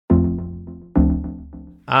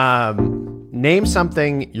Name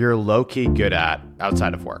something you're low-key good at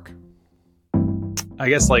outside of work. I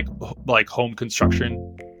guess like home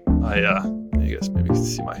construction. I guess maybe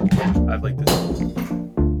see I have like this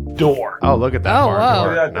door. Oh, look at that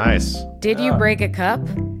barn door. Nice. Did you break a cup?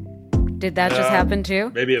 Did that just happen too?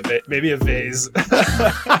 Maybe a vase.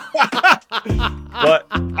 But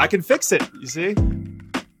I can fix it, you see?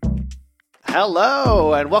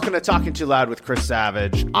 Hello, and welcome to Talking Too Loud with Chris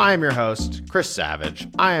Savage. I am your host, Chris Savage.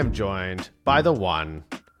 I am joined by the one,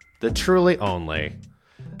 the truly only,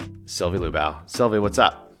 Sylvie Lubau. Sylvie, what's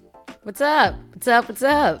up? What's up? What's up? What's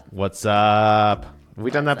up? What's up? Have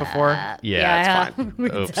we done that before? Yeah, it's fine.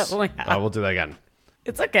 We Oops. definitely have. We'll do that again.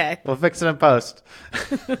 It's okay. We'll fix it in post.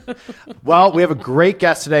 Well, we have a great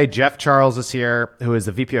guest today. Geoff Charles is here, who is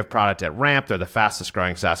the VP of Product at Ramp. They're the fastest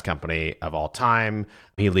growing SaaS company of all time.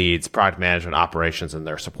 He leads product management operations and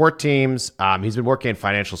their support teams. He's been working in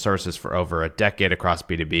financial services for over a decade across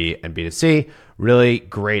B2B and B2C. Really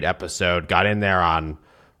great episode. Got in there on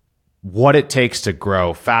what it takes to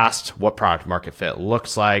grow fast, what product market fit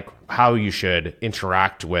looks like, how you should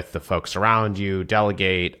interact with the folks around you,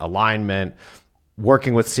 delegate, alignment,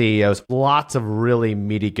 working with CEOs, lots of really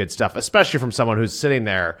meaty good stuff, especially from someone who's sitting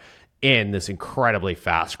there in this incredibly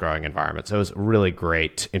fast-growing environment. So it was a really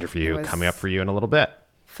great interview coming up for you in a little bit.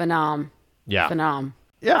 Yeah.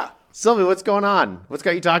 Yeah. Sylvie, what's going on? What's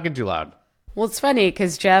got you talking too loud? Well, it's funny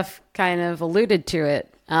because Geoff kind of alluded to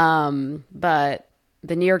it, but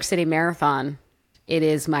the New York City Marathon, it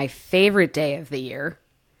is my favorite day of the year.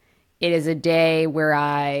 It is a day where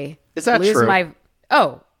I Is that lose true?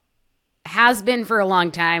 Has been for a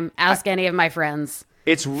long time. Ask any of my friends.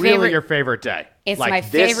 It's really your favorite day. It's like my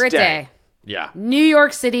this favorite day. Yeah. New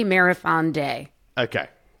York City Marathon Day. Okay.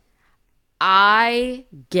 I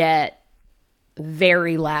get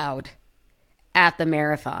very loud at the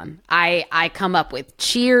marathon. I come up with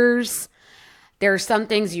cheers. There are some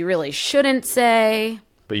things you really shouldn't say.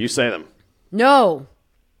 But you say them. No,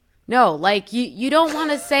 like you don't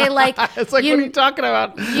want to say like. It's like, what are you talking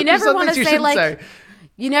about? You never want to say like.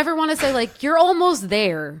 You never want to say like you're almost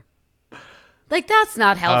there. Like that's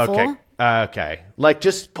not helpful. Okay. Like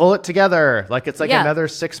just pull it together. Like it's like another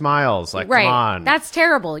 6 miles. Like right. Come on. That's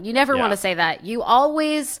terrible. You never want to say that. You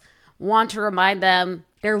always want to remind them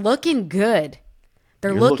they're looking good.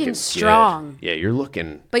 You're looking strong. Good. Yeah, you're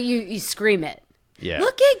looking. But you scream it. Yeah.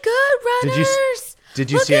 Looking good, runners.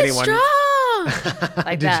 Did you see anyone strong?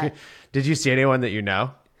 Like that. Did you see anyone that you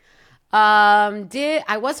know?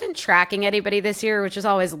 I wasn't tracking anybody this year, which is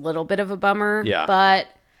always a little bit of a bummer. Yeah. But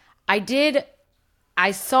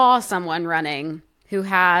I saw someone running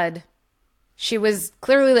she was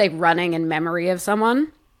clearly like running in memory of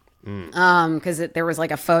someone. Because there was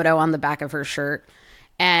like a photo on the back of her shirt,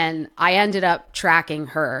 and I ended up tracking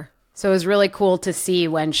her. So it was really cool to see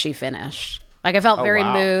when she finished. Like I felt very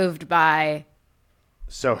moved by.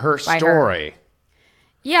 So her story.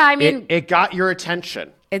 Yeah, I mean, it got your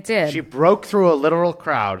attention. It did. She broke through a literal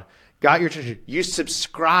crowd, got your attention. You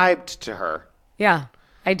subscribed to her. Yeah,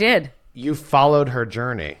 I did. You followed her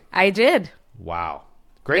journey. I did. Wow.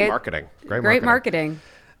 Great marketing. Great marketing.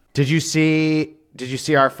 Did you see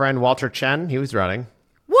our friend Walter Chen? He was running.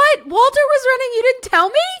 What? Walter was running? You didn't tell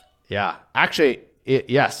me? Yeah. Actually,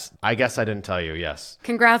 yes. I guess I didn't tell you. Yes.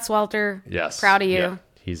 Congrats, Walter. Yes. Proud of you. Yeah.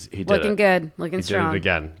 He did looking it. Good. Looking strong. He did it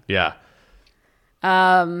again. Yeah.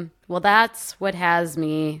 Well, that's what has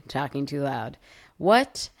me talking too loud.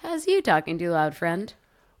 What has you talking too loud, friend?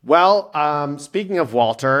 Well, speaking of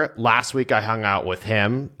Walter, last week I hung out with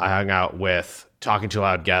him. I hung out with Talking Too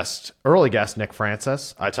Loud early guest Nick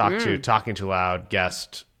Francis. I talked to Talking Too Loud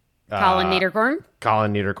guest Colin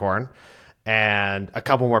Niederkorn, and a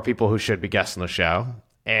couple more people who should be guests on the show.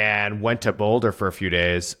 And went to Boulder for a few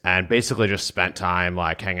days and basically just spent time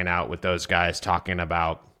like hanging out with those guys, talking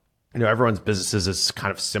about, everyone's businesses is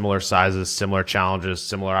kind of similar sizes, similar challenges,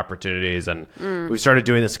 similar opportunities. And we started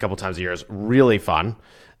doing this a couple times a year. It's really fun.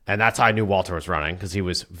 And that's how I knew Walter was running, because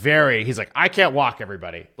he's like, I can't walk,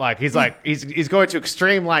 everybody. Like, he's going to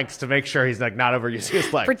extreme lengths to make sure he's like not overusing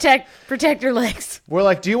his legs. Protect your legs. We're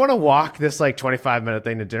like, do you want to walk this like 25-minute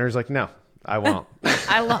thing to dinner? He's like, no, I won't.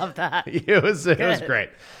 I love that. It was great.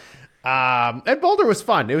 And Boulder was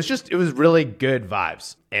fun. It was really good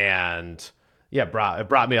vibes. And yeah, it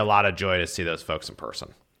brought me a lot of joy to see those folks in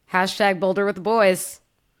person. Hashtag Boulder with the boys.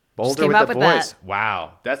 Boulder with the boys.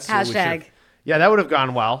 Wow. That's hashtag. Yeah, that would have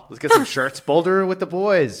gone well. Let's get some shirts. Boulder with the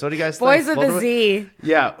boys. What do you guys think? Boys with a Z.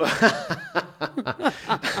 Yeah.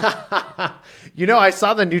 I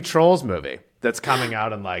saw the new Trolls movie that's coming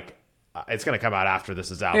out in like It's going to come out after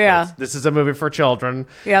this is out. Yeah. This is a movie for children.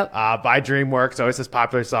 Yep. By DreamWorks. Always has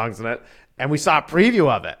popular songs in it. And we saw a preview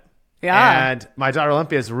of it. Yeah. And my daughter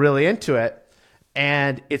Olympia is really into it.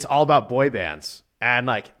 And it's all about boy bands. And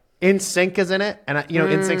like NSYNC is in it. And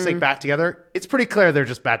NSYNC's like back together. It's pretty clear they're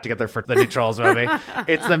just back together for the new Trolls movie.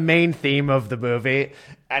 It's the main theme of the movie.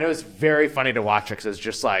 And it was very funny to watch it because it's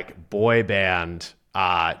just like boy band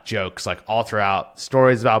jokes like all throughout,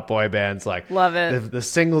 stories about boy bands, like love it. The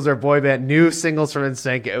singles are boy band, new singles from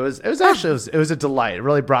NSYNC. It was a delight. It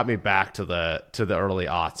really brought me back to the early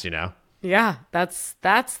aughts, Yeah,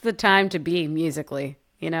 that's the time to be musically,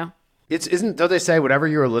 Don't they say whatever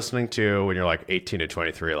you were listening to when you're like 18 to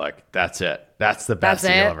 23, like that's it, that's the best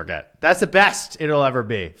thing you'll ever get, that's the best it'll ever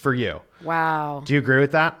be for you? Wow. Do you agree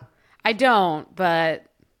with that? I don't, but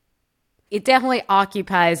it definitely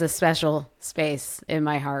occupies a special space in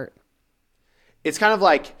my heart. It's kind of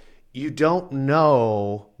like you don't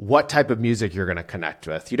know what type of music you're going to connect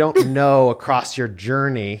with. You don't know across your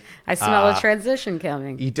journey. I smell a transition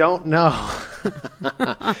coming. You don't know.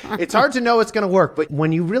 It's hard to know what's going to work, but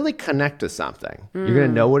when you really connect to something, you're going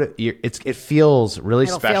to know what it feels really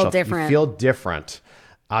special. Feel different. You feel different.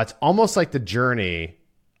 It's almost like the journey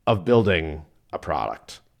of building a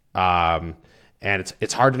product. And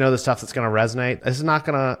it's hard to know the stuff that's going to resonate. This is not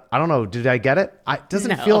going to, I don't know. Did I get it? It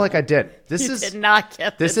doesn't feel like I did. Did not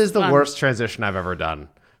get this. This is the worst transition I've ever done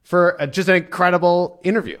for just an incredible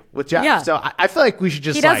interview with Geoff. Yeah. So I feel like we should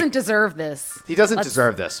just He doesn't deserve this. He doesn't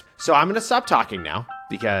deserve this. So I'm going to stop talking now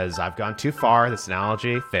because I've gone too far. This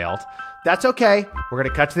analogy failed. That's okay. We're going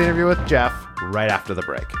to cut to the interview with Geoff right after the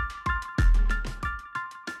break.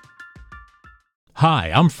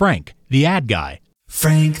 Hi, I'm Frank, the ad guy.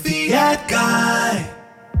 Frank the Ad Guy.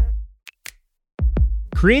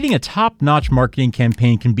 Creating a top-notch marketing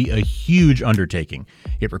campaign can be a huge undertaking.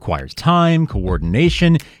 It requires time,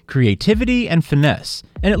 coordination, creativity, and finesse,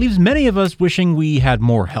 and it leaves many of us wishing we had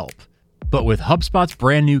more help. But with HubSpot's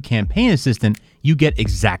brand new Campaign Assistant, you get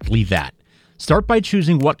exactly that. Start by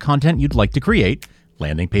choosing what content you'd like to create,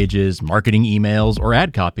 landing pages, marketing emails, or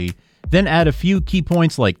ad copy, then add a few key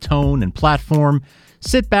points like tone and platform.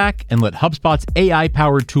 Sit back and let HubSpot's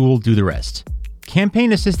AI-powered tool do the rest.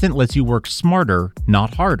 Campaign Assistant lets you work smarter,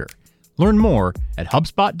 not harder. Learn more at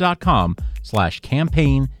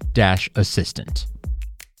hubspot.com/campaign-assistant.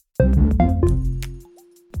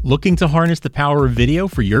 Looking to harness the power of video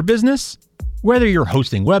for your business? Whether you're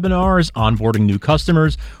hosting webinars, onboarding new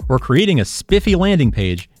customers, or creating a spiffy landing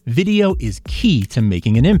page, video is key to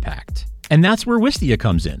making an impact. And that's where Wistia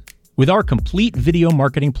comes in. With our complete video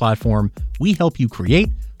marketing platform, we help you create,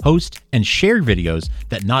 host, and share videos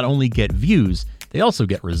that not only get views, they also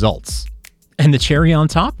get results. And the cherry on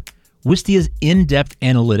top? Wistia's in-depth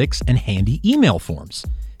analytics and handy email forms.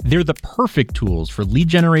 They're the perfect tools for lead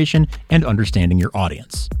generation and understanding your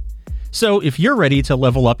audience. So if you're ready to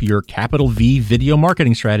level up your capital V video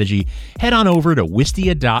marketing strategy, head on over to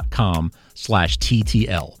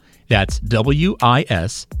wistia.com/TTL. That's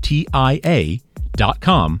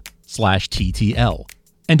WISTIA.com/TTL.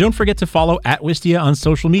 And don't forget to follow @Wistia on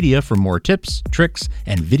social media for more tips, tricks,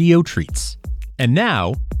 and video treats. And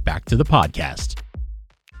now, back to the podcast.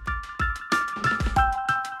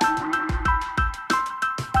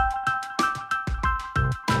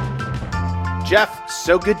 Geoff,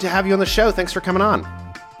 so good to have you on the show. Thanks for coming on.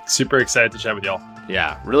 Super excited to chat with y'all.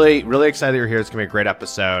 Yeah, really, really excited that you're here. It's going to be a great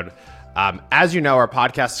episode. As you know, our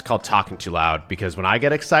podcast is called Talking Too Loud because when I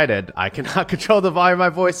get excited, I cannot control the volume of my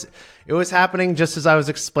voice. It was happening just as I was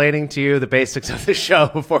explaining to you the basics of the show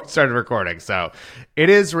before we started recording. So it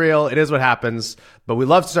is real. It is what happens. But we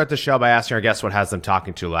love to start the show by asking our guests what has them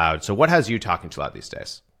talking too loud. So what has you talking too loud these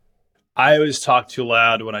days? I always talk too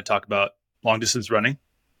loud when I talk about long distance running.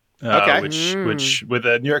 Which with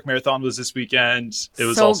the New York Marathon was this weekend. It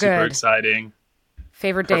was So all super good. exciting.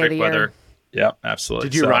 Favorite day of Perfect the weather. year. Yeah, absolutely.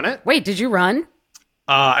 Did you run it? Wait, did you run?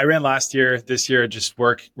 I ran last year. This year, just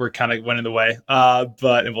work kind of went in the way. And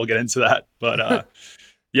we'll get into that. But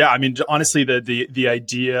yeah, I mean, honestly, the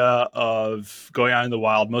idea of going out in the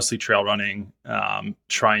wild, mostly trail running,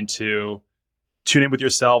 trying to tune in with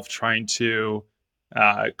yourself, trying to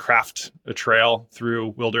craft a trail through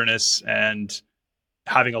wilderness, and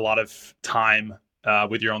having a lot of time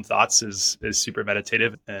with your own thoughts is super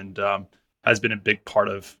meditative, and has been a big part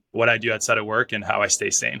of what I do outside of work and how I stay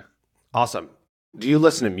sane. Awesome. Do you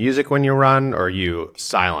listen to music when you run, or are you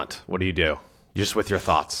silent? What do you do? Just with your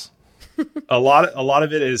thoughts? A lot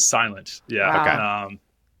of it is silent. Yeah. Wow.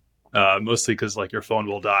 Okay. Mostly because like your phone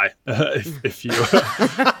will die if you.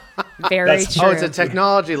 Very true. Oh, it's a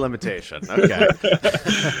technology limitation. Okay.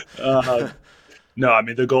 No, I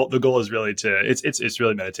mean the goal is really it's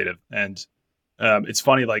really meditative. And it's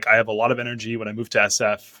funny, like I have a lot of energy when I moved to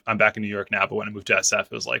SF. I'm back in New York now, but when I moved to SF,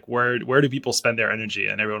 it was like, where do people spend their energy?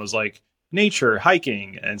 And everyone was like, nature,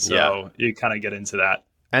 hiking. And so you kind of get into that.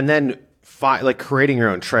 And then like creating your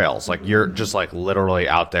own trails. Like you're just like literally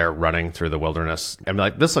out there running through the wilderness and be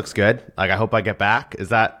like, this looks good. Like, I hope I get back. Is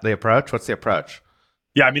that the approach? What's the approach?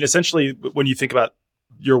 Yeah, I mean, essentially, when you think about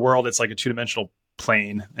your world, it's like a two-dimensional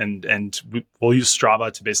plane, and we'll use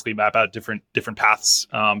Strava to basically map out different paths.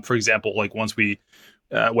 For example, like once we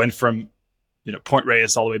went from Point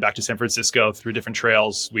Reyes all the way back to San Francisco through different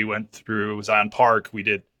trails. We went through Zion Park. We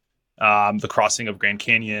did the crossing of Grand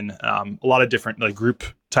Canyon. A lot of different like group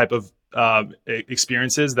type of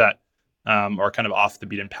experiences that are kind of off the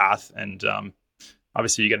beaten path, and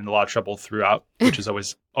obviously you get into a lot of trouble throughout, which is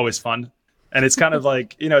always fun. And it's kind of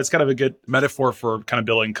like, it's kind of a good metaphor for kind of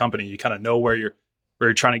building a company. You kind of know where you're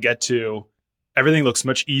trying to get to. Everything looks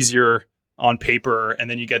much easier on paper, and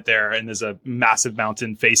then you get there and there's a massive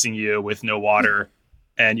mountain facing you with no water,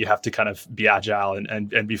 and you have to kind of be agile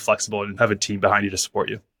and be flexible and have a team behind you to support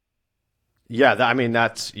you. Yeah, I mean,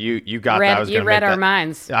 that's you got that. You read our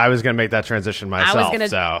minds. I was going to make that transition myself. I was going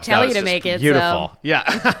to tell you to make it. Beautiful. So.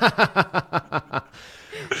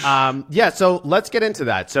 Yeah. So let's get into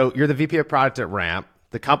that. So you're the VP of product at Ramp.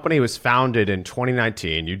 The company was founded in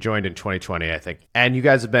 2019. You joined in 2020, I think. And you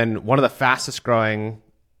guys have been one of the fastest growing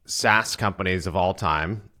SaaS companies of all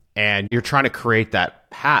time. And you're trying to create that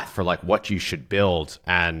path for like what you should build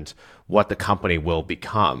and what the company will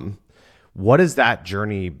become. What has that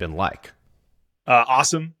journey been like?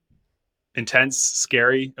 Awesome, intense,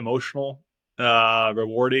 scary, emotional,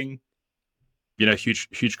 rewarding.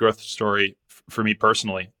 Huge growth story for me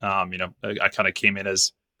personally. I kind of came in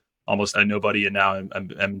as almost a nobody, and now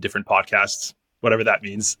I'm in different podcasts, whatever that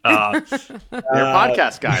means. You're a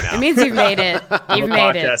podcast guy now. It means you've made it. You've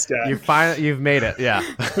made it. Guy. You've made it. Yeah.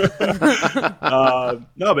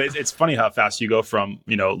 No, but it's funny how fast you go from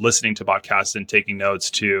listening to podcasts and taking notes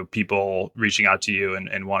to people reaching out to you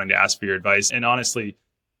and wanting to ask for your advice. And honestly,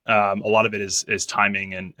 a lot of it is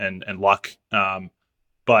timing and luck.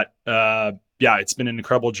 Yeah, it's been an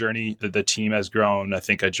incredible journey. The team has grown. I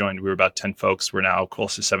think we were about 10 folks. We're now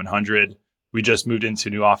close to 700. We just moved into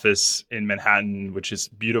a new office in Manhattan, which is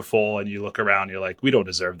beautiful. And you look around, you're like, we don't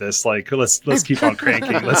deserve this. Like, let's keep on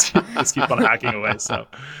cranking. Let's keep on hacking away. So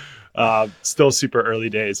still super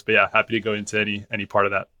early days, but yeah, happy to go into any part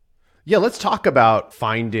of that. Yeah, let's talk about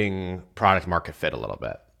finding product market fit a little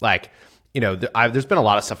bit. Like, there's been a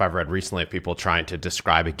lot of stuff I've read recently of people trying to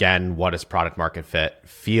describe again, what does product market fit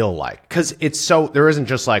feel like? Because there isn't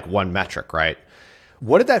just like one metric, right?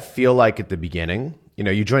 What did that feel like at the beginning?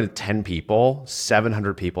 You joined 10 people,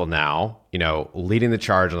 700 people now, leading the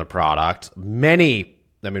charge on the product.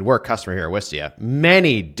 We're a customer here at Wistia,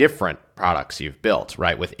 many different products you've built,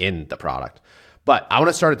 right, within the product. But I want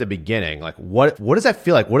to start at the beginning. Like, what does that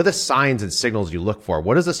feel like? What are the signs and signals you look for?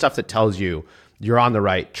 What is the stuff that tells you you're on the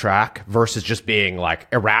right track versus just being like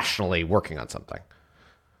irrationally working on something?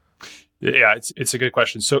 Yeah, it's a good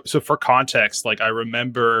question. So for context, like I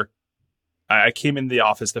remember I came in the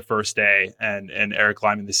office the first day and Eric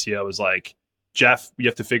Lyman, the CEO, was like, Geoff, we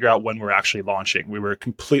have to figure out when we're actually launching. We were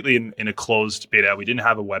completely in a closed beta. We didn't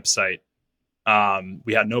have a website.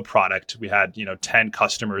 We had no product. We had 10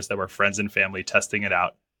 customers that were friends and family testing it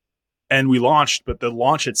out. And we launched, but the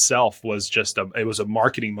launch itself was it was a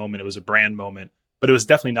marketing moment. It was a brand moment, but it was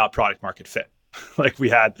definitely not product market fit. Like we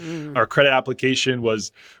had our credit application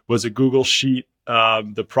was a Google sheet.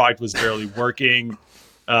 The product was barely working.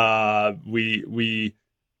 We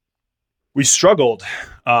struggled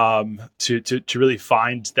to really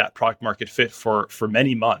find that product market fit for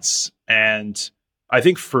many months. And I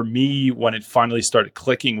think for me, when it finally started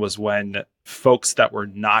clicking was when folks that were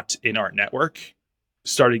not in our network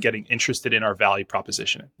started getting interested in our value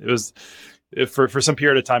proposition. It was for some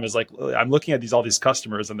period of time, it's like, I'm looking at all these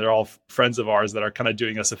customers and they're all friends of ours that are kind of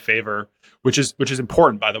doing us a favor, which is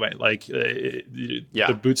important, by the way. Like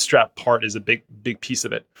the bootstrap part is a big piece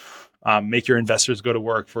of it. Make your investors go to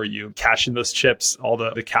work for you, cash in those chips, all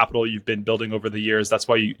the capital you've been building over the years. That's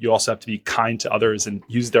why you also have to be kind to others and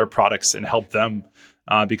use their products and help them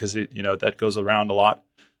because that goes around a lot.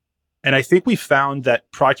 And I think we found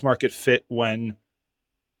that product market fit when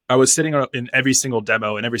I was sitting in every single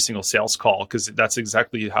demo and every single sales call, because that's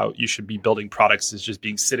exactly how you should be building products, is just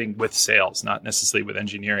sitting with sales, not necessarily with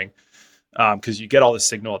engineering, because you get all the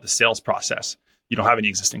signal at the sales process. You don't have any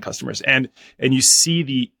existing customers, and you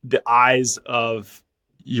see the eyes of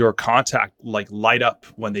your contact like light up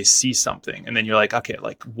when they see something, and then you're like, okay,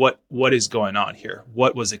 like what is going on here?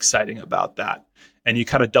 What was exciting about that? and you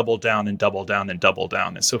kind of double down and double down and double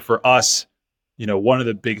down. And so for us, one of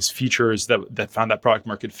the biggest features that found that product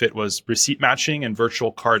market fit was receipt matching and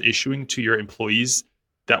virtual card issuing to your employees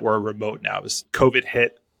that were remote now. As COVID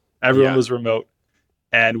hit, everyone was remote.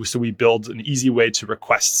 And so we build an easy way to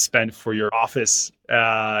request spend for your office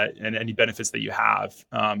and any benefits that you have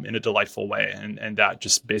in a delightful way. And that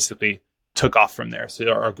just basically took off from there.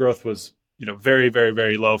 So our growth was, very, very,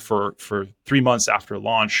 very low for 3 months after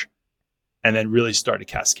launch, and then really started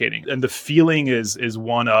cascading. And the feeling is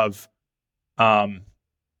one of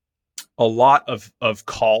a lot of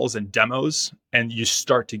calls and demos, and you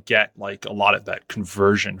start to get like a lot of that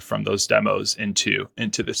conversion from those demos into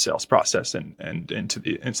the sales process and into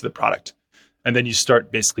the product. And then you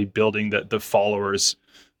start basically building the followers,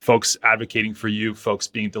 folks advocating for you, folks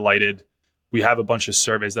being delighted. We have a bunch of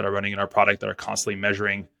surveys that are running in our product that are constantly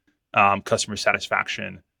measuring customer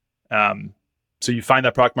satisfaction. So you find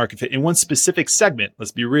that product market fit in one specific segment.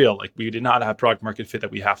 Let's be real. Like, we did not have product market fit that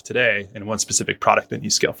we have today in one specific product, and you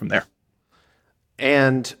scale from there.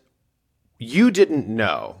 And you didn't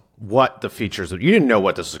know what the features, you didn't know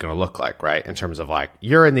what this was going to look like, right? In terms of like,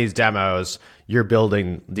 you're in these demos, you're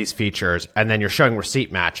building these features, and then you're showing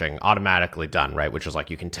receipt matching automatically done, right? Which is like,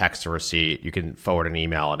 you can text a receipt, you can forward an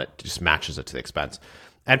email, and it just matches it to the expense.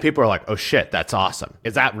 And people are like, oh shit, that's awesome.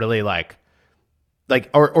 Is that really like,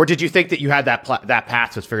 or did you think that you had that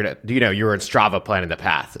path was figured out? You were in Strava planning the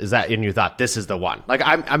path. Is that, and you thought this is the one? Like,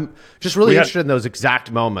 I'm just really interested in those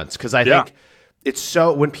exact moments, because I think it's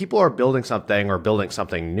so, when people are building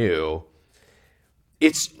something new,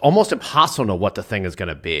 it's almost impossible to know what the thing is going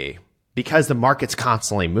to be, because the market's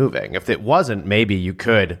constantly moving. If it wasn't, maybe you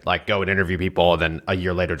could like go and interview people and then a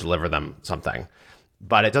year later deliver them something.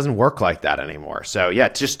 But it doesn't work like that anymore. So yeah,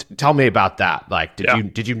 just tell me about that. Like,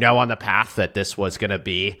 did you know on the path that this was going to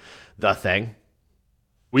be the thing?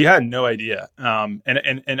 We had no idea. And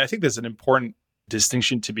I think there's an important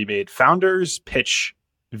distinction to be made. Founders pitch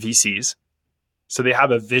VCs. So they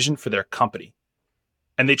have a vision for their company,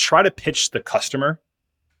 and they try to pitch the customer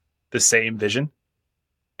the same vision.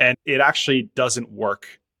 And it actually doesn't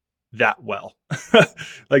work that well.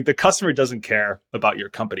 Like, the customer doesn't care about your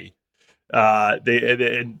company.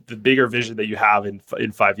 The bigger vision that you have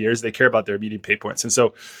in 5 years, they care about their immediate pain points. And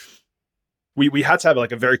so we had to have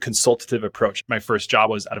like a very consultative approach. My first job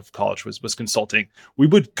was out of college was consulting. We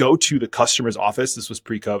would go to the customer's office. This was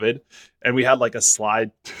pre-COVID, and we had like a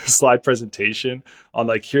slide presentation on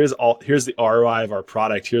like, here's the ROI of our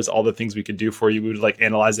product. Here's all the things we can do for you. We would like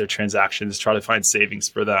analyze their transactions, try to find savings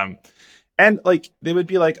for them. And like, they would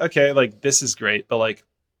be like, okay, like, this is great, but like,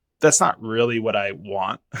 that's not really what I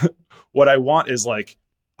want. What I want is like,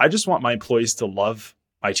 I just want my employees to love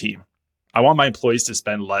my team. I want my employees to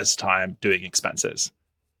spend less time doing expenses.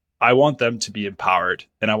 I want them to be empowered,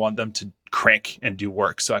 and I want them to crank and do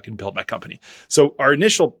work so I can build my company. So our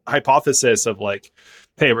initial hypothesis of like,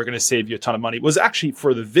 hey, we're going to save you a ton of money was actually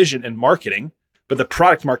for the vision and marketing, but the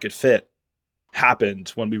product market fit happened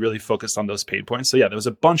when we really focused on those pain points. So yeah, there was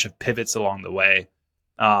a bunch of pivots along the way.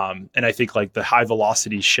 And I think like the high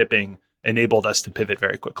velocity shipping enabled us to pivot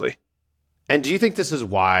very quickly. And do you think this is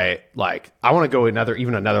why, like, I want to go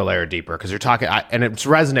another layer deeper, because you're talking, and it's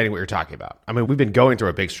resonating what you're talking about. I mean, we've been going through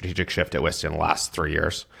a big strategic shift at Wistia in the last 3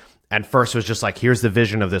 years. And first it was just like, here's the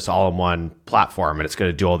vision of this all-in-one platform, and it's going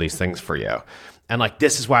to do all these things for you. And like,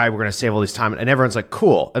 this is why we're going to save all this time. And everyone's like,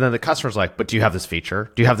 cool. And then the customer's like, but do you have this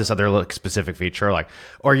feature? Do you have this other like specific feature? Like,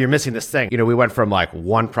 or you're missing this thing. We went from like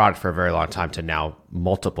one product for a very long time to now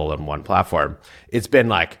multiple in one platform. It's been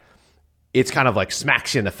like, it's kind of like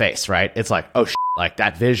smacks you in the face, right? It's like, oh, like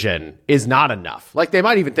that vision is not enough. Like, they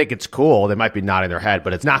might even think it's cool. They might be nodding their head,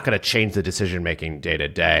 but it's not going to change the decision-making day to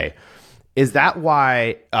day. Is that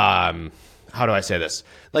why, how do I say this?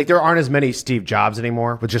 Like, there aren't as many Steve Jobs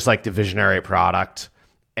anymore with just like the visionary product.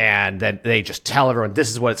 And then they just tell everyone, this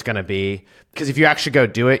is what it's going to be. Because if you actually go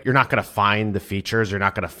do it, you're not going to find the features. You're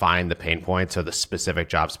not going to find the pain points or the specific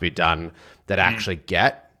jobs to be done that actually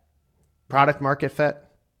get product market fit.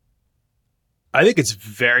 I think it's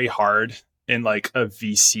very hard in like a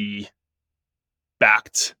VC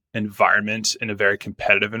backed environment, in a very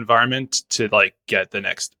competitive environment, to like get the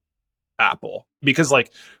next Apple. Because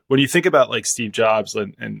like, when you think about like Steve Jobs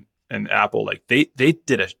and Apple, like they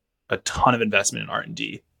did a ton of investment in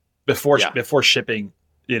R&D before shipping,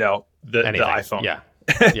 the iPhone. Yeah.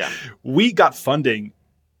 Yeah. We got funding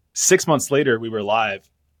 6 months later, we were live.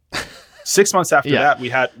 6 months after that, we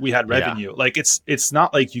had revenue. Yeah. Like, it's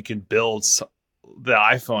not like you can build the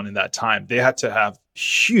iPhone in that time. They had to have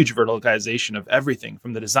huge verticalization of everything,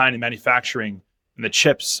 from the design and manufacturing and the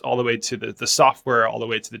chips, all the way to the software, all the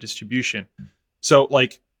way to the distribution. So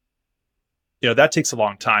like, that takes a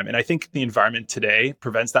long time. And I think the environment today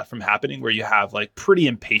prevents that from happening, where you have like pretty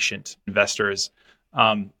impatient investors,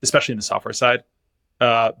 especially in the software side.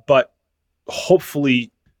 But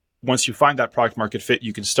hopefully, once you find that product market fit,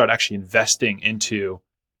 you can start actually investing into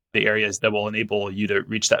the areas that will enable you to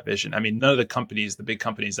reach that vision. I mean, none of the big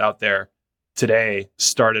companies out there today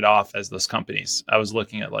started off as those companies. I was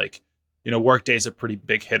looking at Workday's a pretty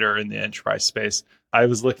big hitter in the enterprise space. I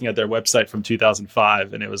was looking at their website from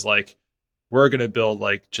 2005, and it was like, we're going to build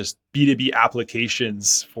like just B2B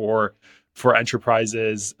applications for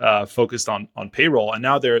enterprises focused on payroll. And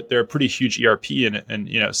now they're a pretty huge ERP and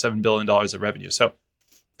 $7 billion of revenue. So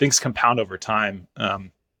things compound over time.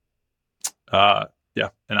 And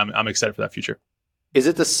I'm excited for that future. Is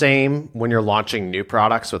it the same when you're launching new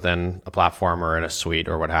products within a platform or in a suite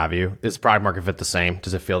or what have you? Is product market fit the same?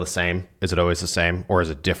 Does it feel the same? Is it always the same? Or is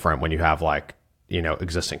it different when you have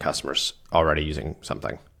existing customers already using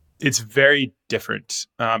something? It's very different.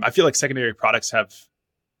 I feel like secondary products have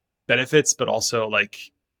benefits, but also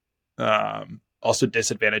also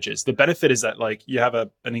disadvantages. The benefit is that you have an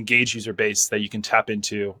engaged user base that you can tap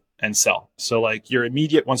into and sell. So your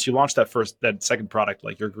immediate, once you launch that second product,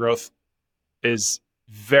 your growth is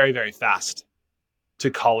very, very fast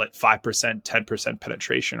to call it 5%, 10%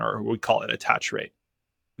 penetration, or we call it attach rate.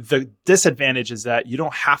 The disadvantage is that you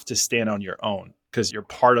don't have to stand on your own because you're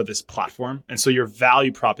part of this platform. And so your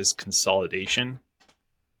value prop is consolidation,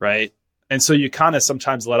 right? And so you kind of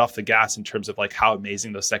sometimes let off the gas in terms of how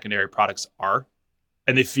amazing those secondary products are.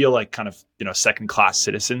 And they feel like kind of, second-class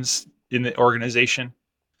citizens in the organization.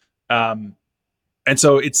 And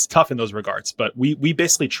so it's tough in those regards, but we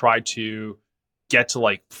basically try to get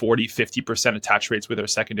to 40, 50% attach rates with our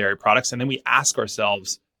secondary products. And then we ask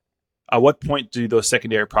ourselves, at what point do those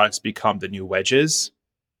secondary products become the new wedges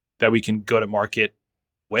that we can go to market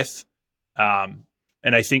with?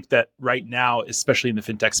 And I think that right now, especially in the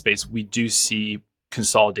fintech space, we do see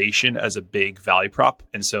consolidation as a big value prop.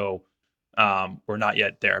 And so we're not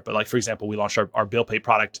yet there. But for example, we launched our bill pay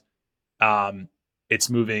product. It's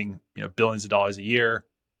moving billions of dollars a year,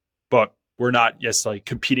 but we're not just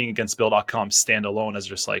competing against Bill.com standalone as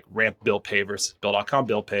just ramp bill pay versus Bill.com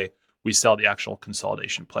bill pay. We sell the actual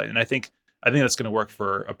consolidation play. And I think that's going to work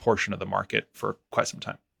for a portion of the market for quite some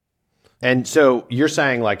time. And so you're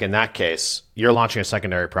saying in that case, you're launching a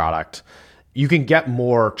secondary product, you can get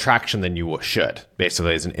more traction than you should,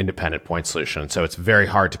 basically, as an independent point solution. So it's very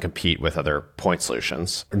hard to compete with other point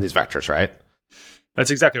solutions in these vectors, right?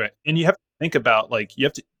 That's exactly right. And you have to think about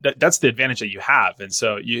that's the advantage that you have. And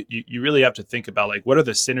so you really have to think about what are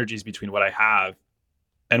the synergies between what I have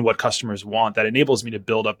and what customers want that enables me to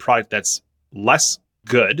build a product that's less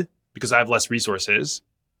good because I have less resources,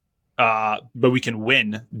 but we can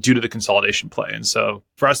win due to the consolidation play. And so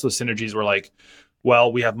for us, those synergies were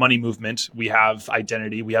we have money movement, we have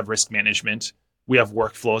identity, we have risk management, we have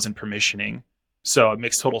workflows and permissioning. So it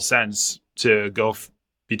makes total sense to go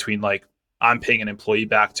between I'm paying an employee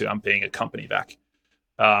back to I'm paying a company back.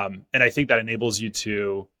 And I think that enables you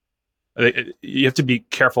to, you have to be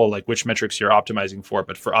careful which metrics you're optimizing for.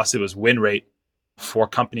 But for us, it was win rate for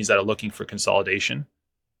companies that are looking for consolidation.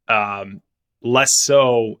 Less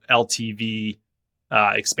so LTV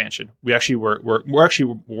expansion. We're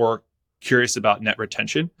actually more curious about net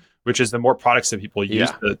retention, which is the more products that people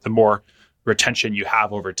use, the more retention you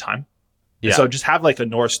have over time. Yeah. So just have a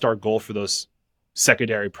North Star goal for those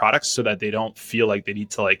secondary products so that they don't feel like they need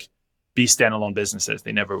to be standalone businesses.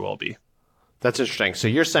 They never will be. That's interesting. So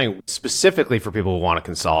you're saying specifically for people who want to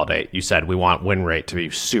consolidate, you said we want win rate to be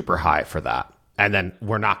super high for that. And then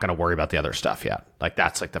we're not going to worry about the other stuff yet.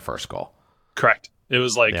 That's the first goal. Correct. It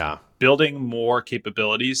was building more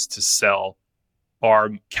capabilities to sell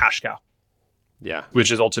our cash cow. Yeah.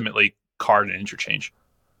 Which is ultimately card and interchange.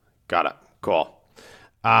 Got it. Cool.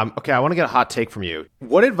 Okay, I want to get a hot take from you.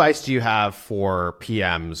 What advice do you have for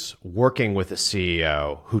PMs working with a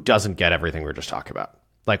CEO who doesn't get everything we were just talking about?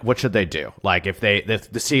 What should they do? If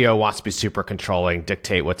the CEO wants to be super controlling,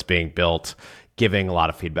 dictate what's being built, giving a lot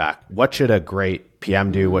of feedback, what should a great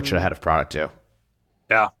PM do? What should a head of product do?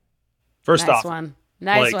 Yeah. First nice off, one.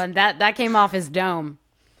 Nice one. That came off his dome.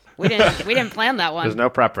 We didn't plan that one. There's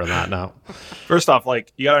no prep for that. No. First off,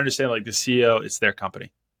 you got to understand, the CEO, it's their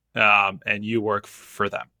company, and you work for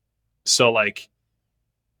them. So,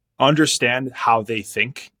 understand how they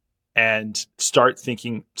think and start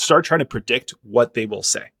trying to predict what they will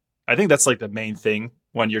say. I think that's the main thing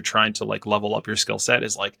when you're trying to level up your skill set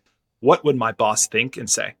is what would my boss think and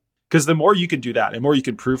say? Because the more you can do that and more you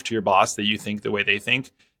can prove to your boss that you think the way they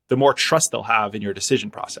think, the more trust they'll have in your decision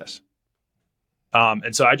process.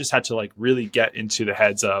 And so I just had to really get into the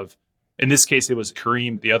heads of In this case, it was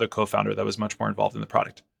Kareem, the other co-founder, that was much more involved in the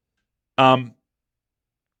product.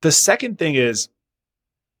 The second thing is,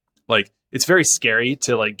 like, it's very scary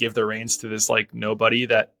to like give the reins to this like nobody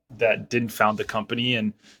that didn't found the company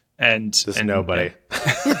and nobody.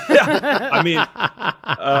 Yeah, I mean,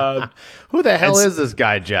 who the hell is this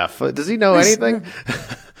guy, Geoff? Does he know anything?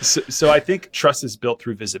 So I think trust is built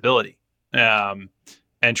through visibility, and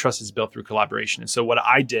trust is built through collaboration. And so what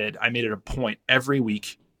I did, I made it a point every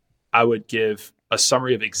week. I would give a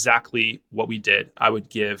summary of exactly what we did. I would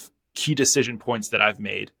give key decision points that I've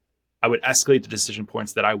made. I would escalate the decision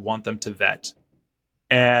points that I want them to vet.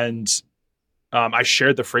 And I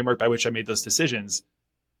shared the framework by which I made those decisions.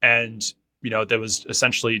 And, there was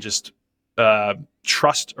essentially just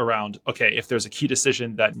trust around, okay, if there's a key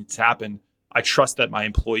decision that needs to happen, I trust that my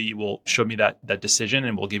employee will show me that decision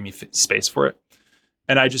and will give me space for it.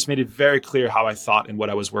 And I just made it very clear how I thought and what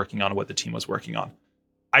I was working on and what the team was working on.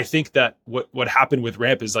 I think that what happened with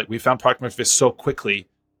Ramp is like we found product market fit so quickly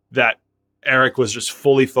that Eric was just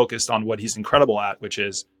fully focused on what he's incredible at, which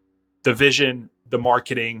is the vision, the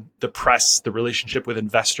marketing, the press, the relationship with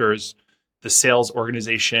investors, the sales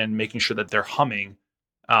organization, making sure that they're humming.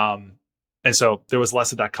 And so there was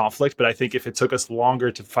less of that conflict. But I think if it took us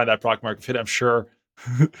longer to find that product market fit, I'm sure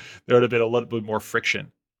there would have been a little bit more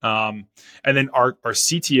friction. And then our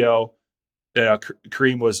CTO,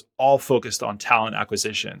 Kareem, was all focused on talent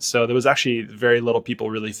acquisition. So there was actually very little people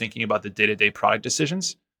really thinking about the day-to-day product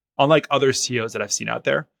decisions, unlike other CEOs that I've seen out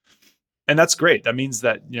there. And that's great. That means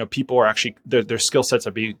that people are actually their skill sets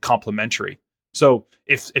are being complementary. So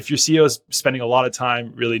if your CEO is spending a lot of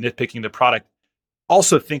time really nitpicking the product,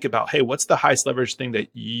 also think about, hey, what's the highest leverage thing that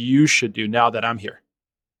you should do now that I'm here?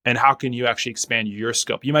 And how can you actually expand your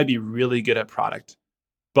scope? You might be really good at product,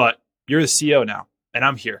 but you're the CEO now and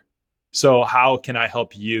I'm here. So how can I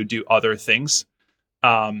help you do other things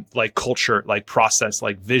like culture, like process,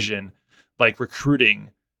 like vision, like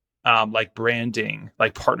recruiting, like branding,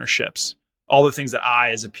 like partnerships, all the things that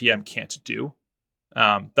I as a PM can't do.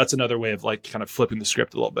 That's another way of like kind of flipping the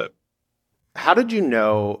script a little bit. How did you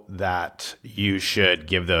know that you should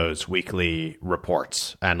give those weekly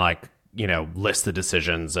reports and like, list the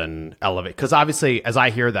decisions and elevate? Because obviously, as I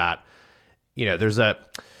hear that,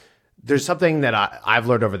 there's something that I've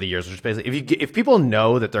learned over the years, which is basically if people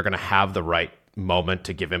know that they're going to have the right moment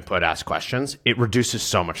to give input, ask questions, it reduces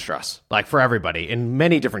so much stress, like for everybody in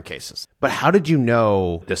many different cases. But how did you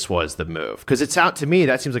know this was the move? Because to me,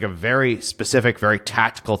 that seems like a very specific, very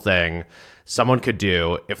tactical thing someone could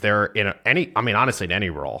do if they're in honestly, in any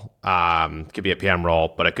role. It could be a PM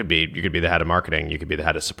role, but you could be the head of marketing, you could be the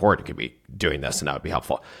head of support, you could be doing this, and that would be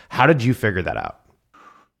helpful. How did you figure that out?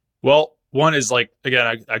 Well, one is like,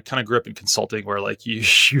 again, I kind of grew up in consulting where like you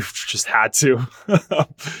just had to.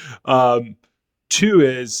 Two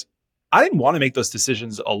is I didn't want to make those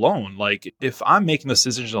decisions alone. Like if I'm making those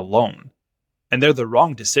decisions alone and they're the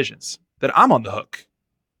wrong decisions, then I'm on the hook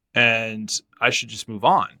and I should just move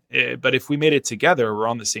on. But if we made it together, we're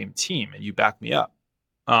on the same team and you back me up.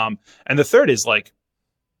 And the third is like,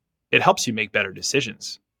 it helps you make better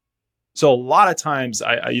decisions. So a lot of times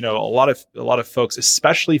a lot of folks,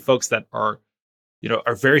 especially folks that are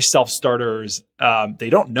very self-starters, they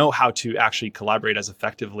don't know how to actually collaborate as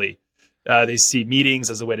effectively. They see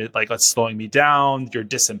meetings as a way to like, let's slowing me down. You're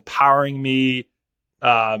disempowering me.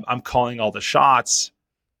 I'm calling all the shots.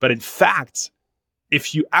 But in fact,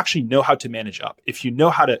 if you actually know how to manage up, if you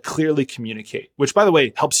know how to clearly communicate, which by the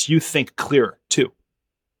way, helps you think clearer too.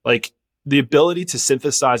 Like the ability to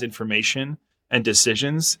synthesize information and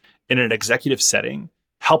decisions in an executive setting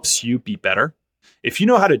helps you be better. If you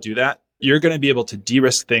know how to do that, you're going to be able to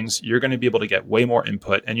de-risk things. You're going to be able to get way more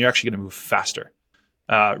input and you're actually going to move faster.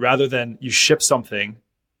 Rather than you ship something,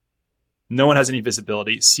 no one has any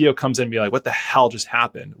visibility. CEO comes in and be like, what the hell just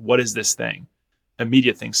happened? What is this thing?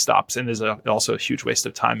 Immediate thing stops. And there's also a huge waste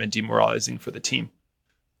of time and demoralizing for the team.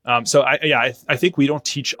 So I think we don't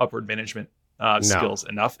teach upward management skills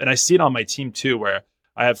enough. And I see it on my team too, where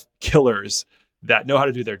I have killers that know how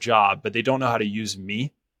to do their job, but they don't know how to use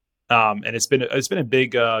me. And it's been a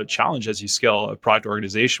big challenge as you scale a product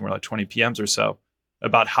organization. We're like 20 PMs or so,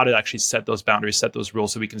 about how to actually set those boundaries, set those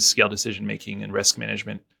rules so we can scale decision-making and risk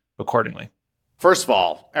management accordingly. First of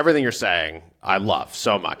all, everything you're saying, I love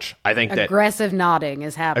so much. I think that aggressive nodding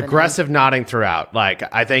is happening. Aggressive nodding throughout. Like,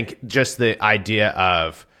 I think just the idea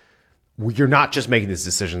of you're not just making these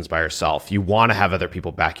decisions by yourself. You want to have other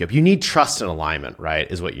people back you up. You need trust and alignment, right,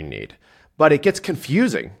 is what you need. But it gets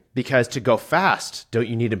confusing because to go fast, don't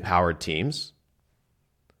you need empowered teams?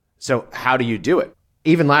 So how do you do it?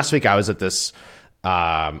 Even last week, I was at this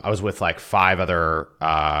I was with like 5 other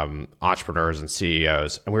entrepreneurs and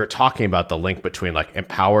CEOs, and we were talking about the link between like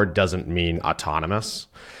empowered doesn't mean autonomous,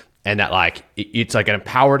 and that like it's like an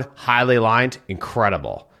empowered, highly aligned,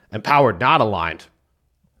 incredible. Empowered, not aligned,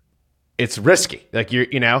 it's risky. Like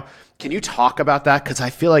you know, can you talk about that? Because I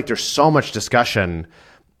feel like there's so much discussion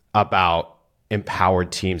about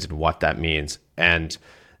empowered teams and what that means, and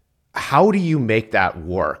how do you make that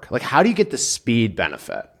work? Like, how do you get the speed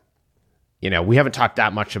benefit? You know, we haven't talked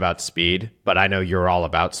that much about speed, but I know you're all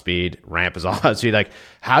about speed. Ramp is all about speed. Like,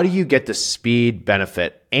 how do you get the speed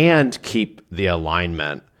benefit and keep the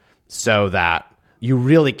alignment so that you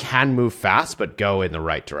really can move fast, but go in the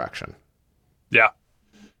right direction? Yeah,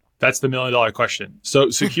 that's the $1 million question. So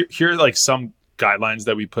here are like some guidelines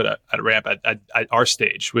that we put at Ramp at our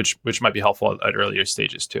stage, which might be helpful at earlier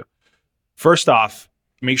stages too. First off,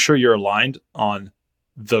 make sure you're aligned on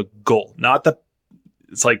the goal,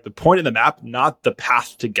 it's like the point in the map, not the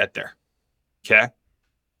path to get there. Okay.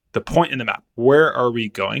 The point in the map. Where are we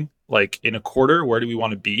going? Like in a quarter, where do we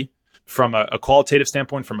want to be from a qualitative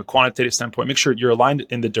standpoint, from a quantitative standpoint? Make sure you're aligned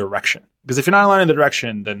in the direction. Because if you're not aligned in the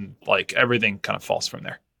direction, then like everything kind of falls from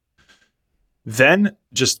there. Then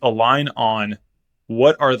just align on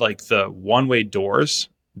what are like the one-way doors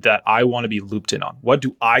that I want to be looped in on. What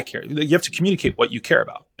do I care? You have to communicate what you care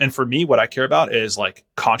about. And for me, what I care about is like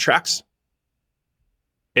contracts.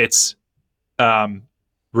 It's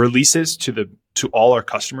releases to all our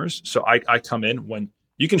customers. So I come in when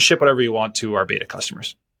you can ship whatever you want to our beta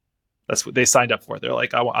customers. That's what they signed up for. They're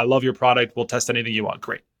like, I love your product. We'll test anything you want.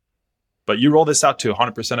 Great. But you roll this out to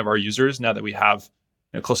 100% of our users now that we have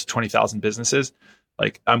close to 20,000 businesses.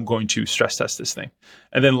 Like, I'm going to stress test this thing.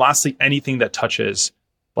 And then lastly, anything that touches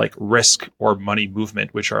like risk or money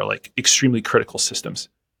movement, which are like extremely critical systems.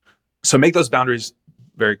 So make those boundaries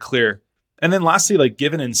very clear. And then lastly, like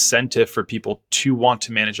give an incentive for people to want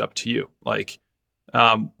to manage up to you. Like,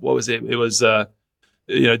 what was it? It was,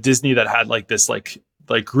 Disney that had like this like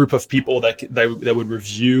group of people that would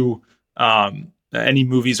review any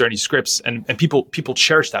movies or any scripts, and people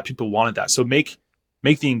cherished that. People wanted that. So make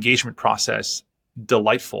the engagement process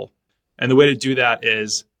delightful. And the way to do that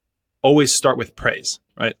is always start with praise,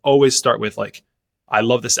 right? Always start with like, I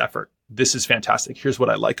love this effort. This is fantastic. Here's what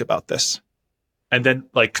I like about this. And then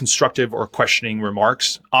like constructive or questioning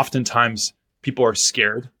remarks. Oftentimes people are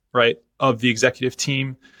scared, right, of the executive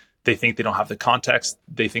team. They think they don't have the context.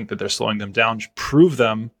 They think that they're slowing them down. Prove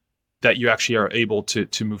them that you actually are able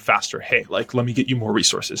to move faster. Hey, like, let me get you more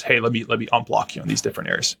resources. Hey, let me unblock you in these different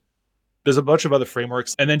areas. There's a bunch of other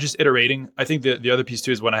frameworks. And then just iterating. I think the other piece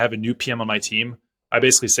too is when I have a new PM on my team, I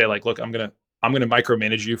basically say like, look, I'm gonna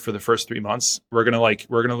micromanage you for the first 3 months. We're gonna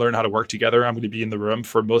learn how to work together. I'm gonna be in the room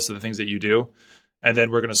for most of the things that you do. And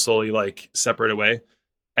then we're going to slowly like separate away,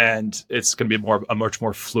 and it's going to be a much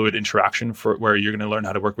more fluid interaction for where you're going to learn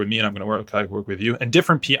how to work with me, and I'm going to work with you. And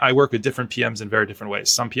I work with different PMs in very different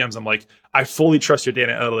ways. Some PMs I'm like, I fully trust your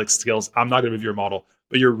data analytics skills. I'm not going to move your model,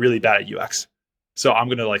 but you're really bad at UX, so I'm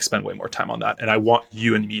going to like spend way more time on that, and I want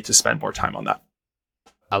you and me to spend more time on that.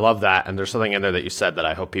 I love that, and there's something in there that you said that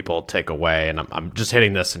I hope people take away, and I'm just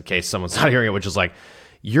hitting this in case someone's not hearing it, which is like,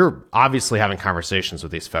 you're obviously having conversations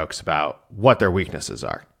with these folks about what their weaknesses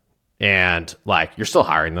are. And like, you're still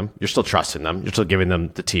hiring them. You're still trusting them. You're still giving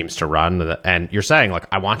them the teams to run. And you're saying like,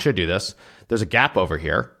 I want you to do this. There's a gap over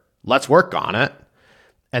here. Let's work on it.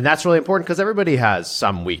 And that's really important because everybody has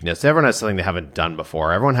some weakness. Everyone has something they haven't done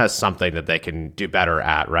before. Everyone has something that they can do better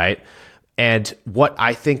at, right? And what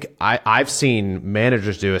I think I've seen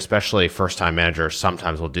managers do, especially first-time managers,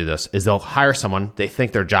 sometimes will do this, is they'll hire someone. They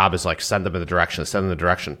think their job is like send them in the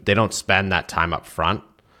direction. They don't spend that time up front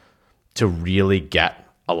to really get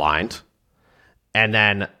aligned. And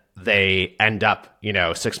then they end up,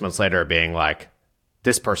 6 months later being like,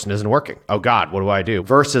 this person isn't working. Oh God, what do I do?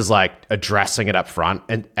 Versus like addressing it up front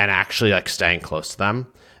and actually like staying close to them.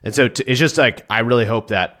 And so it's just like, I really hope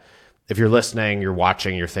that if you're listening, you're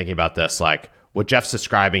watching, you're thinking about this, like what Geoff's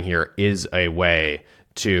describing here is a way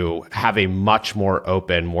to have a much more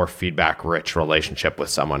open, more feedback-rich relationship with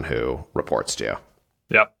someone who reports to you.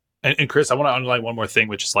 Yeah. And Chris, I want to underline one more thing,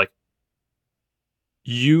 which is like,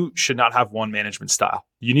 you should not have one management style.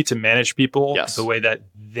 You need to manage people the way that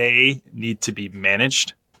they need to be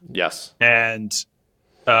managed. Yes. And,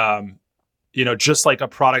 just like a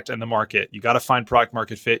product and the market, you got to find product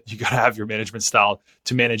market fit. You got to have your management style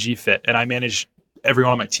to manage e-fit. And I manage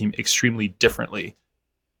everyone on my team extremely differently.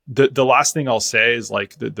 The last thing I'll say is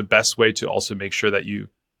like the best way to also make sure that you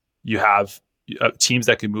have teams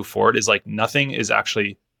that can move forward is like nothing is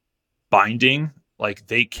actually binding. Like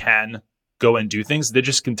they can go and do things. They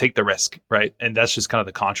just can take the risk, right? And that's just kind of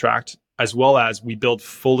the contract. as well as we build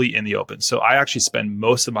fully in the open. So I actually spend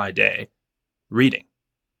most of my day reading.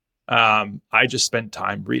 I just spend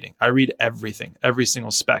time reading. I read everything, every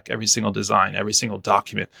single spec, every single design, every single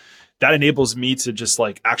document. That enables me to just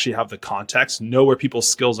like actually have the context, know where people's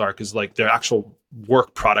skills are, because like their actual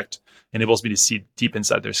work product enables me to see deep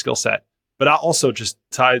inside their skill set. But I also just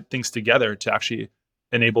tie things together to actually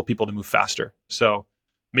enable people to move faster. So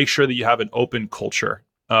make sure that you have an open culture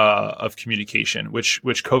of communication, which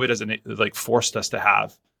COVID has like forced us to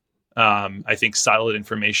have. I think siloed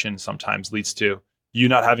information sometimes leads to you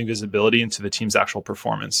not having visibility into the team's actual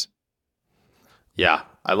performance. Yeah,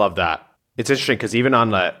 I love that. It's interesting because even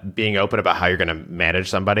on the being open about how you're going to manage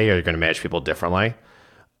somebody or you're going to manage people differently,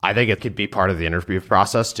 I think it could be part of the interview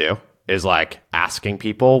process too, is like asking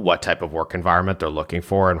people what type of work environment they're looking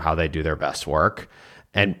for and how they do their best work.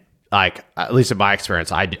 And like, at least in my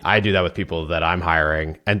experience, I do that with people that I'm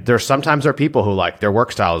hiring. And sometimes there are people who like their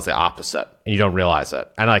work style is the opposite and you don't realize it.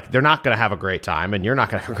 And like, they're not going to have a great time and you're not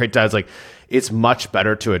going to have a great time. It's like, it's much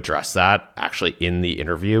better to address that actually in the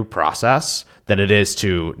interview process than it is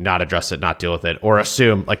to not address it, not deal with it, or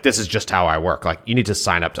assume like, this is just how I work. Like you need to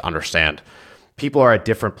sign up to understand people are at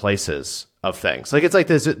different places of things. Like, it's like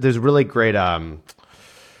there's really great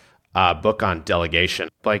book on delegation,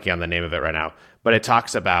 blanking on the name of it right now, but it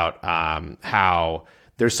talks about how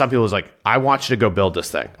there's some people who's like, I want you to go build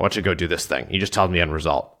this thing. I want you to go do this thing. You just tell them the end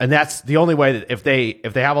result. And that's the only way that if they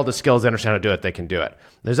have all the skills, they understand how to do it, they can do it.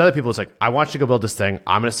 There's other people who's like, I want you to go build this thing.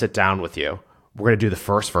 I'm going to sit down with you. We're going to do the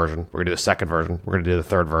first version. We're going to do the second version. We're going to do the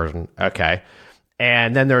third version. Okay.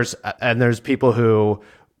 And then there's people who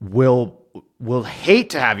will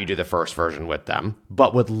hate to have you do the first version with them,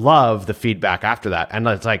 but would love the feedback after that. And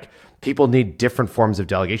it's like, people need different forms of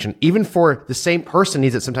delegation. Even for the same person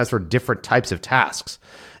needs it sometimes for different types of tasks.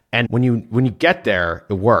 And when you get there,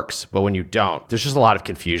 it works. But when you don't, there's just a lot of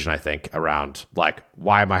confusion, I think, around like,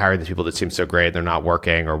 why am I hiring these people that seem so great? They're not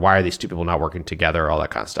working, or why are these two people not working together? All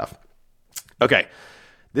that kind of stuff. Okay.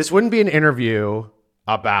 This wouldn't be an interview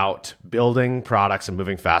about building products and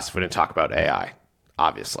moving fast if we didn't talk about AI,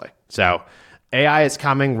 obviously. So AI is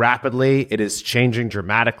coming rapidly. It is changing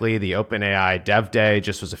dramatically. The OpenAI Dev Day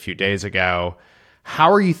just was a few days ago.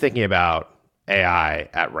 How are you thinking about AI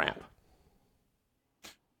at Ramp?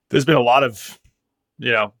 There's been a lot of,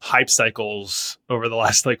 hype cycles over the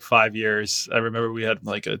last like 5 years. I remember we had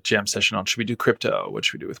like a jam session on, should we do crypto? What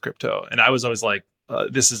should we do with crypto? And I was always like,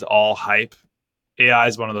 this is all hype. AI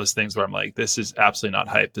is one of those things where I'm like, this is absolutely not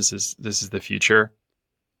hype. This is the future.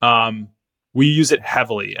 We use it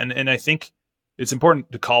heavily. And I think it's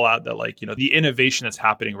important to call out that like, the innovation that's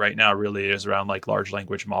happening right now really is around like large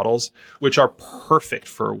language models, which are perfect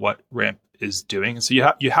for what Ramp is doing. And so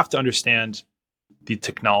you have to understand the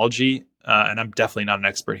technology, and I'm definitely not an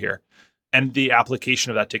expert here, and the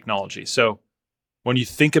application of that technology. So when you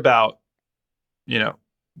think about,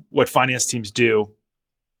 what finance teams do,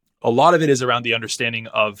 a lot of it is around the understanding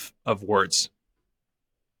of words.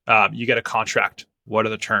 You get a contract. What are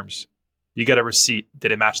the terms? You get a receipt.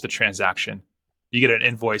 Did it match the transaction? You get an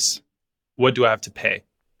invoice. What do I have to pay?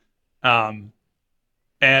 And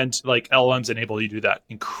like LLMs enable you to do that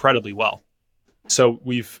incredibly well. So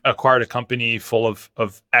we've acquired a company full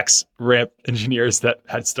of ex-Ramp engineers that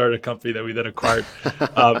had started a company that we then acquired.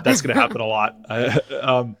 That's going to happen a lot.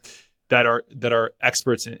 That are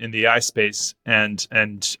experts in the AI space, and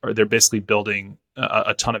they're basically building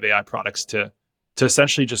a ton of AI products to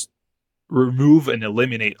essentially just remove and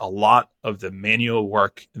eliminate a lot of the manual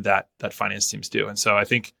work that finance teams do. And so I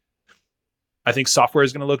think software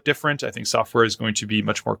is going to look different. I think software is going to be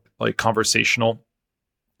much more like conversational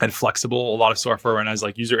and flexible. A lot of software right now is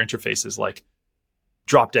like user interfaces, like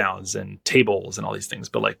drop downs and tables and all these things.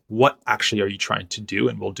 But like, what actually are you trying to do?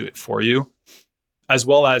 And we'll do it for you. As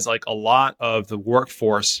well as like a lot of the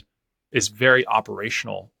workforce is very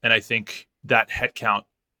operational. And I think that headcount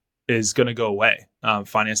is going to go away.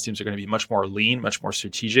 Finance teams are going to be much more lean, much more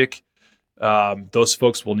strategic. Those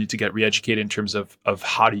folks will need to get re-educated in terms of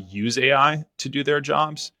how to use AI to do their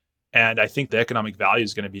jobs. And I think the economic value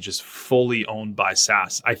is going to be just fully owned by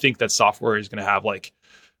SaaS. I think that software is going to have like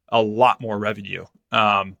a lot more revenue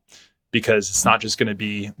because it's not just going to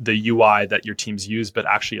be the UI that your teams use, but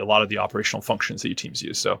actually a lot of the operational functions that your teams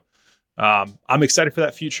use. So I'm excited for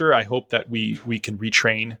that future. I hope that we can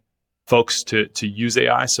retrain folks to use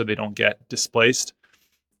AI so they don't get displaced.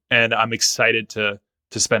 And I'm excited to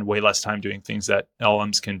spend way less time doing things that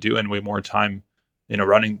LLMs can do and way more time,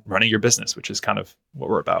 running your business, which is kind of what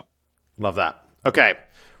we're about. Love that. Okay.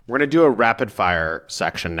 We're going to do a rapid fire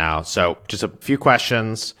section now. So just a few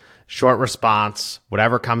questions, short response,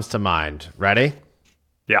 whatever comes to mind. Ready?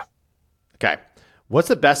 Yeah. Okay. What's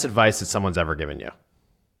the best advice that someone's ever given you?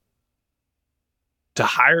 To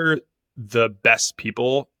hire the best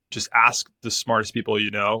people, just ask the smartest people you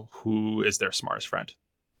know who is their smartest friend.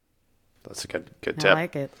 That's a good tip. I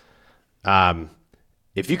like it.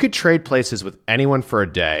 If you could trade places with anyone for a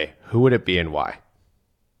day, who would it be and why?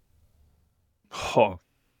 Oh,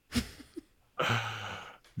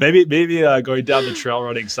 maybe going down the trail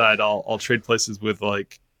running side, I'll trade places with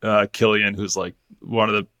like Killian, who's like one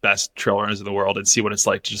of the best trail runners in the world, and see what it's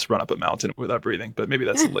like to just run up a mountain without breathing. But maybe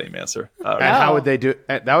that's a lame answer. And how would they do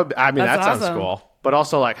that? That sounds awesome. cool. But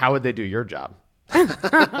also, like, how would they do your job? Or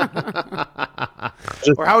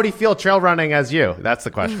how would he feel trail running as you? That's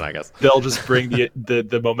the question, I guess. They'll just bring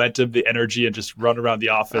the momentum, the energy, and just run around the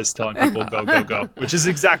office telling people go, go, go, which is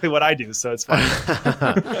exactly what I do. So it's fine.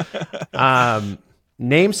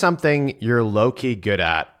 Name something you're low-key good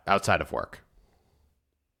at outside of work.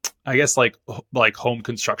 I guess like home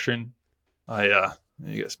construction. I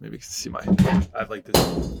guess maybe you can see I have like this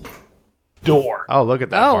door. Oh, look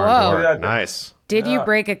at that Oh, barn whoa. door. Nice. Did you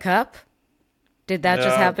break a cup? Did that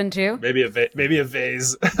just happen too? Maybe a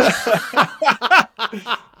vase.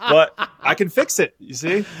 But I can fix it. You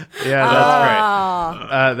see?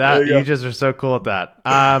 Yeah, that's great. You just are so cool at that.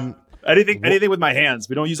 Anything with my hands.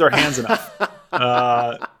 We don't use our hands enough.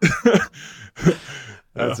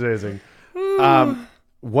 That's amazing.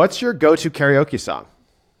 What's your go-to karaoke song?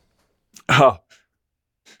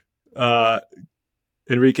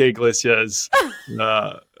 Enrique Iglesias,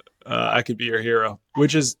 I Could Be Your Hero,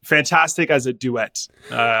 which is fantastic as a duet.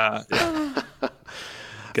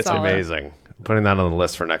 It's amazing. Putting that on the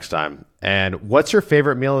list for next time. And what's your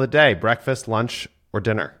favorite meal of the day? Breakfast, lunch, or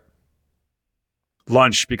dinner?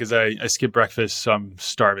 Lunch, because I skip breakfast, so I'm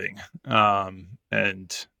starving.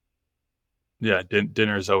 And yeah,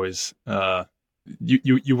 dinner is always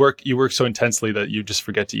you work so intensely that you just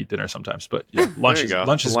forget to eat dinner sometimes. But yeah, lunch is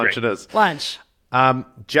great. It is. Lunch.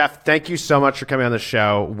 Geoff, thank you so much for coming on the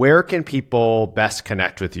show. Where can people best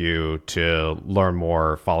connect with you to learn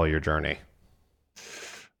more, follow your journey?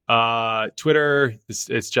 Twitter,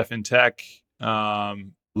 it's Geoff in Tech.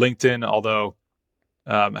 LinkedIn, although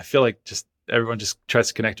I feel like just everyone just tries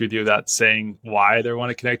to connect with you without saying why they want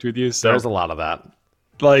to connect with you. So there's a lot of that.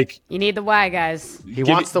 Like, you need the why, guys. He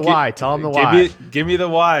wants the why. Tell him the why. Give me the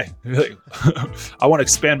why. I want to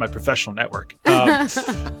expand my professional network. Yeah,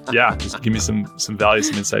 just give me some value,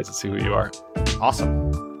 some insights, and see who you are.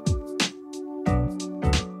 Awesome.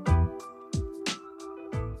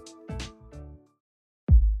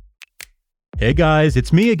 Hey guys,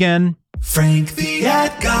 it's me again. Frank the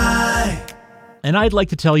Ad Guy. And I'd like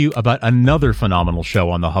to tell you about another phenomenal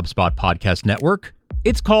show on the HubSpot Podcast Network.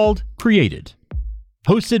 It's called Created.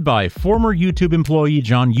 Hosted by former YouTube employee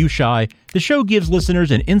John Ushai, the show gives listeners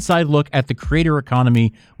an inside look at the creator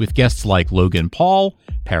economy with guests like Logan Paul,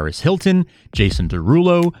 Paris Hilton, Jason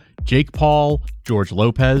Derulo, Jake Paul, George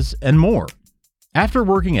Lopez, and more. After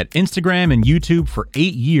working at Instagram and YouTube for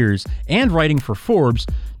 8 years and writing for Forbes,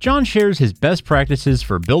 John shares his best practices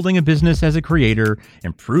for building a business as a creator,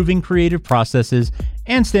 improving creative processes,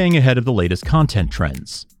 and staying ahead of the latest content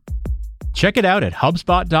trends. Check it out at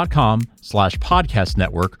HubSpot.com/podcast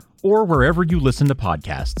network or wherever you listen to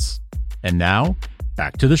podcasts. And now,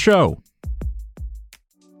 back to the show.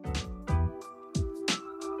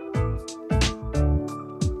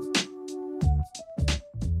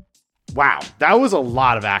 Wow, that was a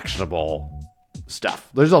lot of actionable stuff.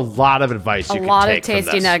 There's a lot of advice you can take from this. A lot of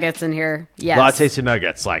tasty nuggets in here. Yes. A lot of tasty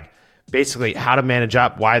nuggets, like basically how to manage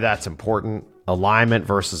up, why that's important, alignment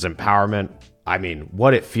versus empowerment. I mean,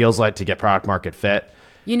 what it feels like to get product market fit.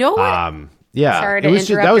 You know what? Yeah, Sorry to it was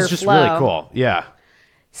interrupt that was your just flow. really cool. Yeah.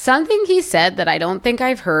 Something he said that I don't think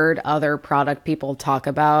I've heard other product people talk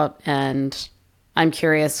about, and I'm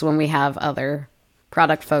curious when we have other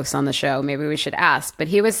product folks on the show, maybe we should ask. But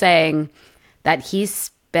he was saying that he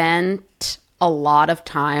spent a lot of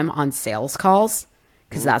time on sales calls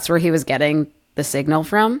because that's where he was getting the signal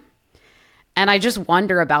from. And I just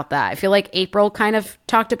wonder about that. I feel like April kind of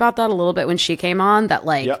talked about that a little bit when she came on, that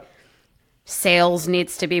like sales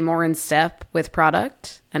needs to be more in step with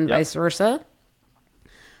product and vice versa.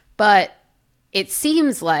 But it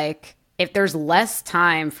seems like if there's less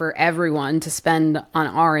time for everyone to spend on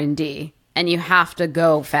R&D and you have to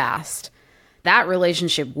go fast, that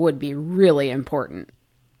relationship would be really important.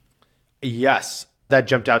 Yes, that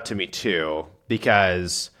jumped out to me too,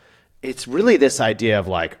 because it's really this idea of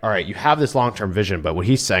like, all right, you have this long-term vision, but what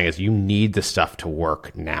he's saying is you need the stuff to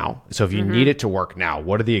work now. So if you need it to work now,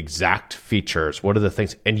 what are the exact features? What are the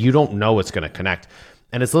things? And you don't know what's going to connect.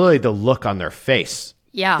 And it's literally the look on their face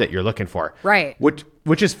that you're looking for. Right.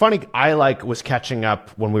 Which is funny. I was catching up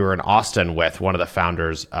when we were in Austin with one of the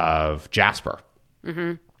founders of Jasper.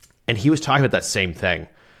 Mm-hmm. And he was talking about that same thing,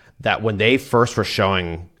 that when they first were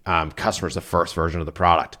showing customers the first version of the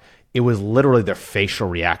product, it was literally their facial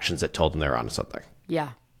reactions that told them they were onto something. Yeah.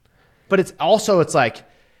 But it's like,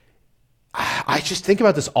 I just think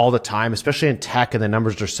about this all the time, especially in tech, and the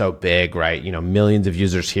numbers are so big, right? Millions of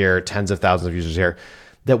users here, tens of thousands of users here,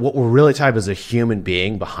 that what we're really talking about is a human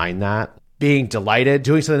being behind that, being delighted,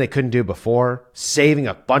 doing something they couldn't do before, saving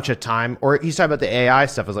a bunch of time. Or he's talking about the AI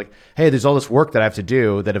stuff. It's like, hey, there's all this work that I have to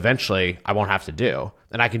do that eventually I won't have to do,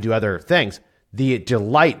 and I can do other things. The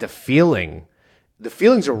delight, the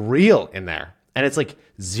feelings are real in there. And it's like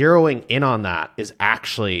zeroing in on that is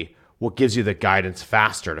actually what gives you the guidance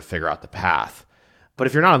faster to figure out the path. But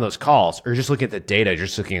if you're not on those calls, or you're just looking at the data, you're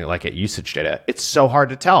just looking at usage data, it's so hard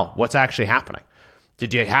to tell what's actually happening.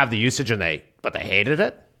 Did you have the usage but they hated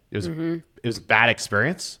it? It was a bad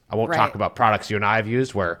experience. I won't talk about products you and I have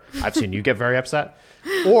used where I've seen you get very upset.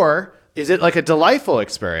 Or is it like a delightful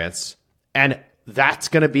experience? And that's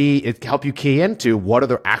going to help you key into what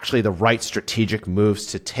are actually the right strategic moves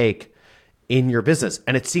to take in your business.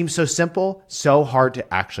 And it seems so simple, so hard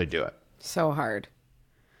to actually do it. So hard.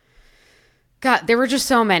 God, there were just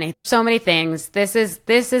so many things. This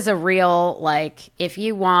is a real, if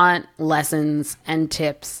you want lessons and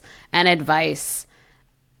tips and advice,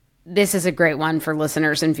 this is a great one for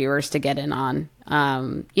listeners and viewers to get in on.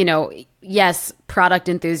 Yes, product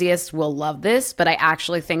enthusiasts will love this, but I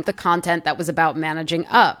actually think the content that was about managing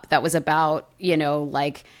up, that was about,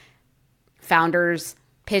 founders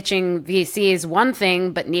pitching VCs one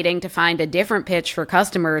thing, but needing to find a different pitch for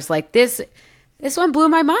customers, this one blew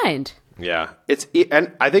my mind. Yeah.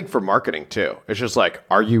 And I think for marketing too, it's just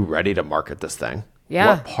are you ready to market this thing?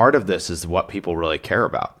 Yeah. What part of this is what people really care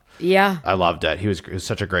about? Yeah. I loved it. He was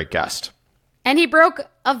such a great guest. And he broke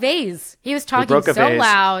a vase. He was talking so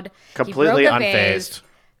loud. Completely unfazed.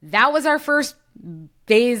 That was our first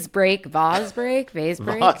vase break. Vase break? Vase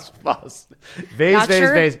break? Vase.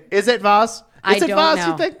 Vase. Is it vase? I Is it don't vase,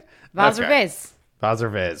 know. you think? Vase or vase? Vase or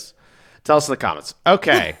vase. Tell us in the comments.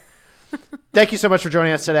 Okay. Thank you so much for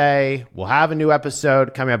joining us today. We'll have a new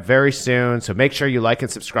episode coming up very soon, so make sure you like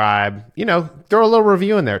and subscribe. Throw a little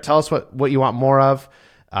review in there. Tell us what you want more of.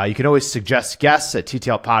 You can always suggest guests at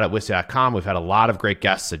ttlpod@wistia.com. We've had a lot of great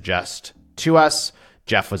guests suggest to us.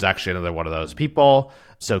 Geoff was actually another one of those people.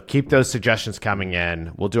 So keep those suggestions coming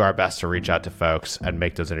in. We'll do our best to reach out to folks and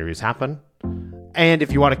make those interviews happen. And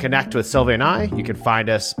if you want to connect with Sylvia and I, you can find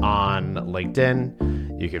us on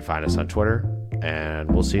LinkedIn. You can find us on Twitter.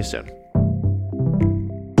 And we'll see you soon.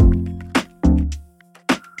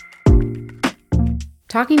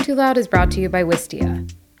 Talking Too Loud is brought to you by Wistia.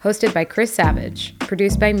 Hosted by Chris Savage.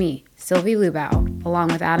 Produced by me, Sylvie Lubau, along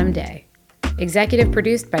with Adam Day. Executive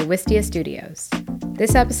produced by Wistia Studios.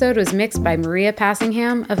 This episode was mixed by Maria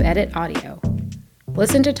Passingham of Edit Audio.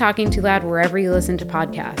 Listen to Talking Too Loud wherever you listen to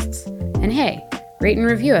podcasts. And hey, rate and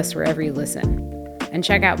review us wherever you listen. And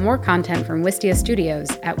check out more content from Wistia Studios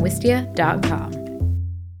at wistia.com.